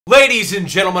Ladies and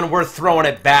gentlemen, we're throwing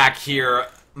it back here.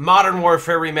 Modern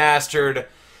Warfare Remastered. And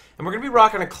we're going to be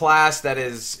rocking a class that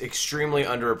is extremely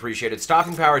underappreciated.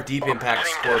 Stopping Power, Deep Impact,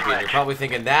 Scorpion. You're probably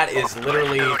thinking that is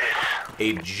literally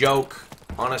a joke.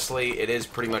 Honestly, it is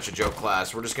pretty much a joke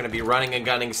class. We're just going to be running and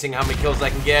gunning, seeing how many kills I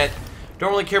can get.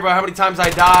 Don't really care about how many times I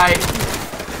die.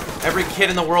 Every kid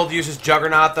in the world uses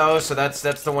Juggernaut, though, so that's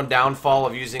the one downfall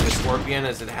of using the Scorpion,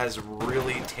 is it has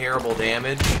really terrible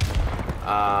damage.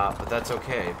 But that's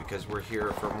okay, because we're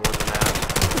here for more than that.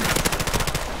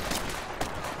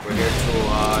 We're here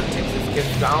to take this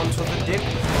kid down to the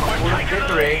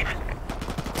dickory.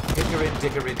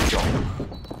 Dickory jump.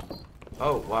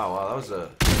 Oh, wow, that was a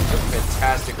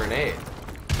fantastic grenade.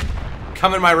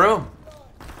 Come in my room.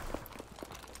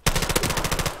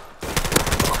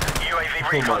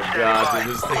 Oh my god,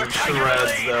 dude, this thing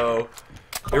shreds, though.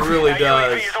 It really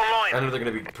does. I know they're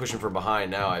gonna be pushing from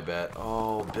behind now, I bet.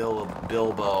 Oh,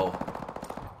 Bilbo.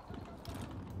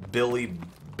 Billy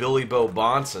Bo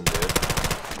Bonson, dude.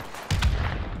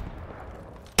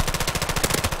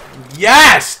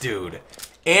 Yes, dude!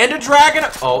 And a dragon.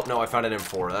 Oh, no, I found an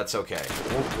M4. That's okay.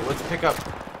 Well, let's pick up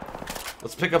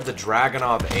the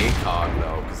Dragunov ACOG,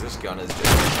 though, because this gun is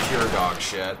just pure dog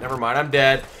shit. Never mind, I'm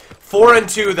dead. 4 and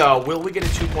 2, though. Will we get a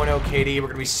 2.0 KD? We're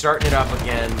gonna be starting it up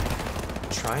again.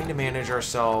 Trying to manage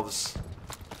ourselves,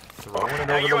 throwing it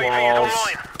over the walls,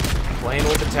 playing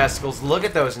with the testicles. Look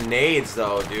at those nades,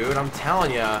 though, dude. I'm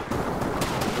telling ya,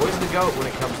 boy's the goat when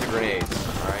it comes to grenades.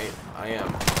 All right, I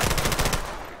am.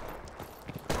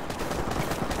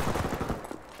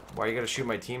 Why you gotta shoot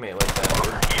my teammate like that,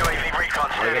 dude? Why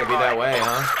you gotta be that way,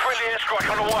 huh?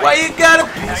 Why you gotta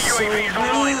be so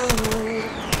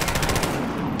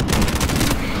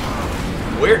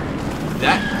rude? Where?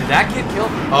 Did that kid kill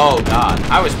me? Oh, God.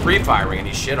 I was pre-firing and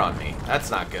he shit on me. That's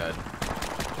not good.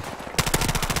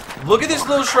 Look at this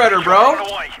little shredder, bro.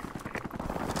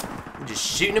 I'm just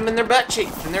shooting them in their butt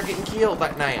cheeks and they're getting killed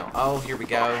like now. Oh, here we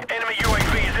go. Enemy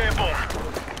UAV is airborne.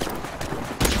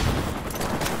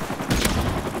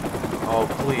 Oh,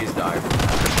 please die.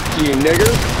 You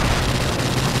nigger.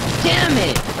 Damn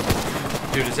it.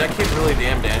 Dude, is that kid really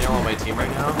damn Daniel on my team right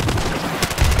now?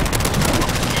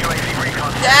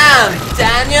 Damn,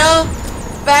 Daniel!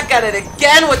 Back at it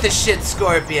again with the shit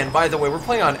Scorpion. By the way, we're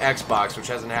playing on Xbox, which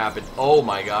hasn't happened, oh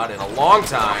my god, in a long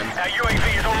time. Our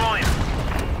UAV is online.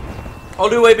 Oh,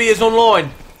 UAV is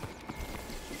online.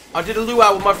 I did a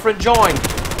luau with my friend John.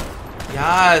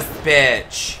 Yes,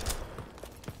 bitch.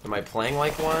 Am I playing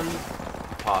like one?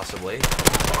 Possibly.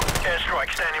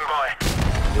 Airstrike standing by.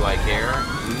 Do I care?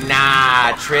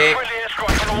 Nah, trick.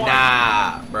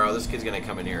 Nah. Bro, this kid's gonna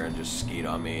come in here and just skeet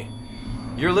on me.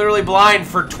 You're literally blind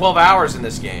for 12 hours in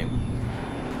this game.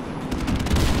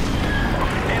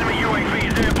 Enemy UAV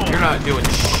is airborne. You're not doing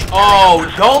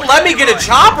Oh, don't let me get a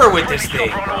chopper with this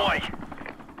thing.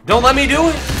 Don't let me do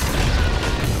it.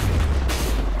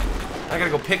 I gotta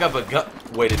go pick up a gun.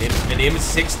 Wait, an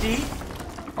M60?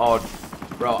 Oh,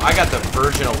 bro, I got the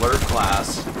Virgin Alert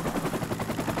class.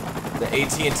 The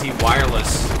AT&T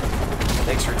wireless.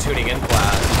 Thanks for tuning in,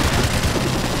 class.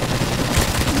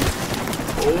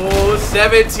 Oh,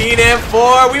 17 and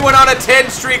 4. We went on a 10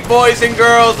 streak, boys and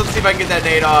girls. Let's see if I can get that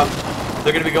nade off.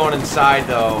 They're going to be going inside,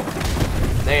 though.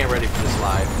 They ain't ready for this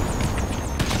live.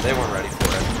 They weren't ready for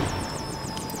it.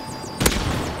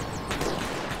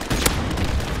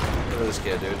 Look at this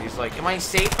kid, dude. He's like, am I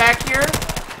safe back here?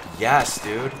 Yes,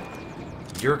 dude.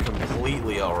 You're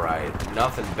completely alright.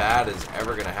 Nothing bad is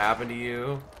ever going to happen to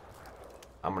you.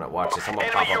 I'm going to watch this. I'm going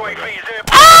to pop up like that.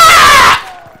 Ah!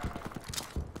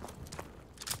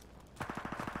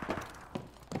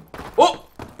 Oh!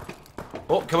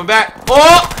 Oh, coming back.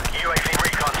 Oh!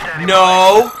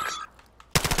 No!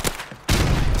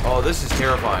 Oh, this is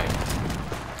terrifying.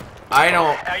 I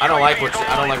don't like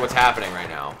what's happening right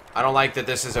now. I don't like that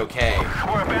this is okay.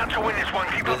 We're about to win this one.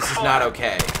 This is not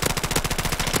okay.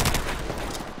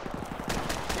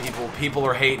 People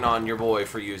are hating on your boy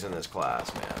for using this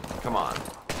class, man. Come on.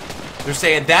 They're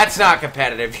saying that's not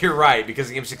competitive. You're right, because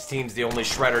the M16 is the only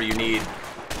shredder you need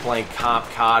playing comp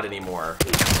COD anymore.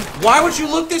 Why would you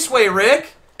look this way,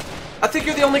 Rick? I think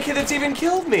you're the only kid that's even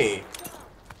killed me.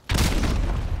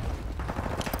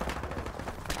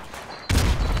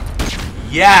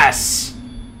 Yes!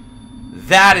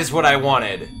 That is what I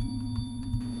wanted.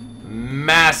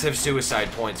 Massive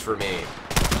suicide points for me.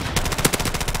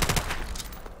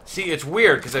 See, it's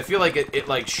weird, because I feel like it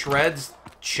like shreds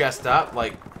chest up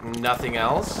like nothing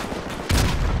else.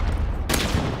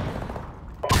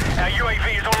 Our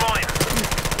UAV is online.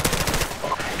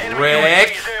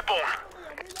 Rick!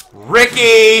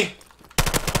 Ricky!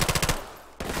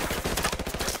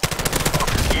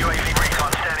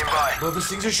 Bro, this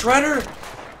thing's a shredder!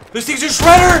 This thing's a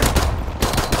shredder!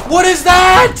 What is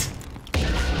that?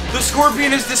 The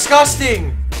Scorpion is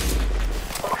disgusting!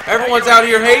 Everyone's out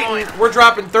here hating. We're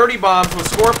dropping 30 bombs with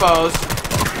Scorpos.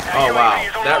 Oh,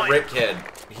 wow. That Rip Kid,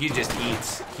 he just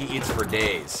eats. He eats for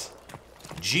days.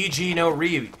 GG no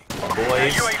re,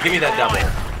 boys. Give me that double.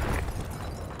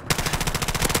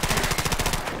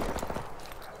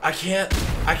 I can't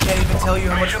even tell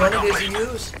you how much fun it is to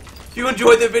use. If you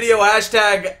enjoyed the video,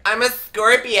 hashtag I'm a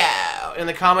Scorpio in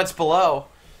the comments below.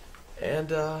 And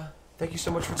thank you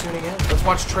so much for tuning in. Let's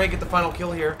watch Trey get the final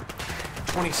kill here.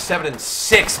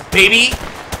 27-6, baby.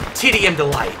 TDM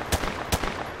delight.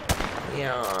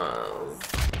 Yeah.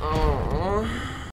 Oh.